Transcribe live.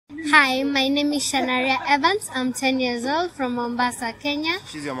Hi, my name is Shanariha Evans. I'm 10 years old from Mombasa, Kenya.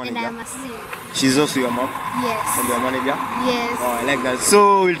 She's your manager? And I'm a singer. She's also your mom? Yes. And your manager? Yes. Oh, I like that.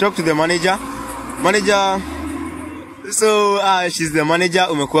 So we'll talk to the manager. Manager. So she's the manager.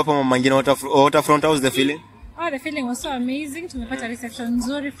 Umekuwa hapa Mangina Waterfront. How's the feeling? Oh, the feeling was so amazing. Tumepata reception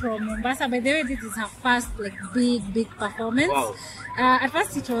nzuri from Mombasa. By the way, this is her first big performance. Wow. At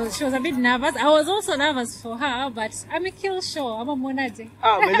first she was a bit nervous. I was also nervous for her, but I'm a kill show. I'm a monaje.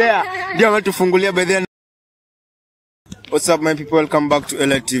 By there. Ndio wametufungulia by there. What's up, my people? Welcome back to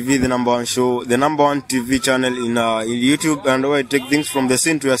LTV, the number one show, the number one TV channel in YouTube, and where I take things from the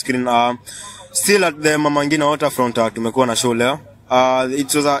scene to your screen. Still at the Mangina Waterfront, tumekuwa na show leo.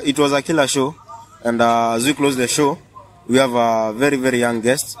 It was a killer show, and as we close the show, we have a very young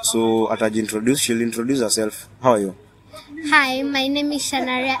guest. So she'll introduce herself. How are you? Hi, my name is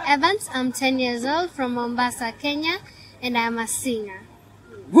Shanariha Evans. I'm 10 years old from Mombasa, Kenya, and I'm a singer.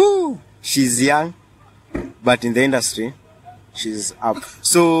 Woo! She's young, but in the industry, she's up.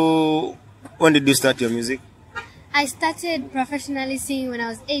 So, when did you start your music? I started professionally singing when I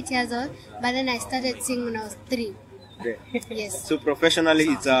was 8 years old, but then I started singing when I was 3. Okay. Yes. So professionally,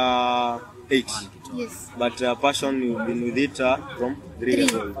 it's 8. Yes. But passion, you've been with it from 3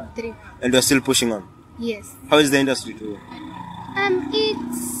 years old. 3. And you're still pushing on. Yes. How is the industry to you?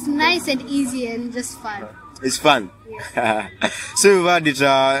 It's nice and easy and just fun. It's fun. Yeah. So you've had it,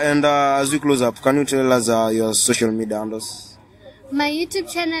 and as we close up, can you tell us your social media handles? My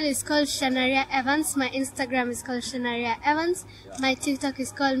YouTube channel is called Shanariha Evans. My Instagram is called Shanariha Evans. My TikTok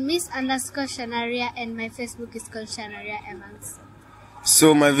is called Miss_Shanariha, and my Facebook is called Shanariha Evans.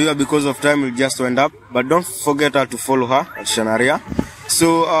 So my viewer, because of time, will just wind up, but don't forget to follow her at Shanariha.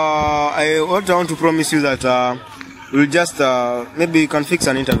 So I want to promise you that we'll just maybe you can fix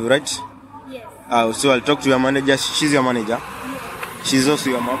an interview, right? Yes. So I'll talk to your manager. She's your manager. Yes. She's also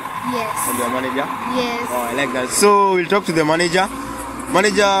your mom. Yes. And your manager. Yes. Oh, I like that. So we'll talk to the manager.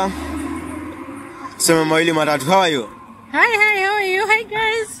 Manager, so Mawili Matatu, how are you? Hi, how are you? Hi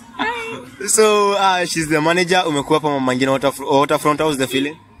guys. Hi. So she's the manager. Umekuwa hapa Mangina Waterfront. How's the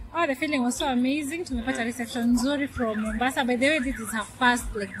feeling? Oh, the feeling was so amazing. Tumepata reception nzuri from Mombasa. By the way, this is her first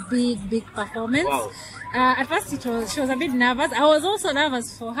big performance. Wow. At first she was a bit nervous. I was also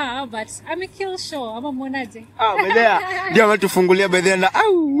nervous for her, but I'm a kill show. I'm a monaje. By there. Ndio wametufungulia by there na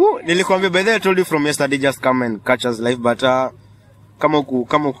nilikwambia by there. I told you from yesterday, just come and catch us live, but kama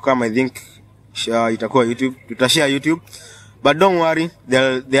I think itakuwa YouTube. Tutashare YouTube. But don't worry,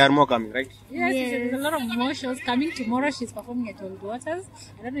 there are more coming, right? Yes. There's a lot of more shows coming tomorrow. She's performing at World Waters.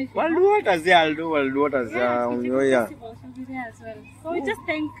 I don't know if World Waters, yeah, I'll do World Waters. yeah. Yeah. Festival, she'll be there as well. So we just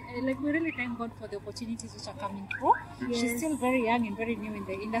thank, we really thank God for the opportunities which are coming through. Yes. She's still very young and very new in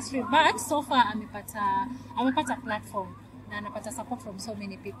the industry, but so far amepata platform. Na anapata support from so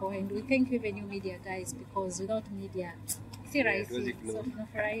many people, and we thank you even you media guys, because without media si rahisi. So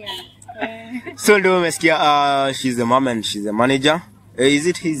tunafurahia. So ndio umesikia she's the mom and she's the manager. Is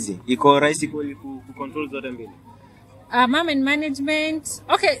it easy? Iko rahisi ku control zote mbili? Mom and management.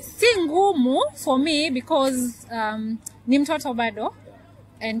 Okay, si ngumu for me because ni mtoto bado,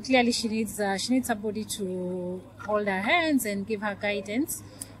 and clearly she needs somebody to hold her hands and give her guidance.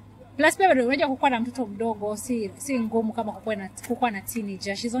 Plus pia bado unajua kukuwa na mtoto mdogo si ngumu kama kukuwa na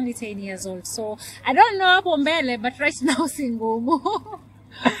teenager. She's only 10 years old. So I don't know hapo mbele, but right now si ngumu.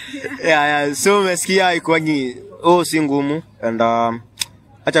 Yeah. So umesikia ikoje? Si ngumu, and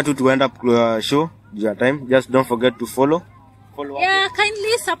acha tu tuenda show your time. Just don't forget to follow. Yeah,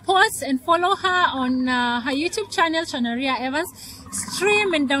 kindly support and follow her on her YouTube channel, Shanariha Evans.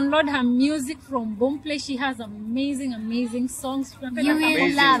 Stream and download her music from Boomplay. She has amazing songs. You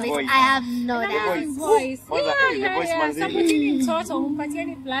will love it. I have no doubt. Voice. Yeah. Supporting mtoto,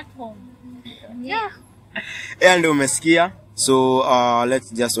 umpatieni platform. Yeah. And umesikia. So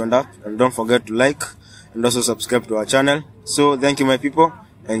let's just wind up, and don't forget to like and also subscribe to our channel. So thank you, my people,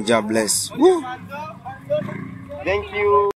 and God bless. Woo. Thank you.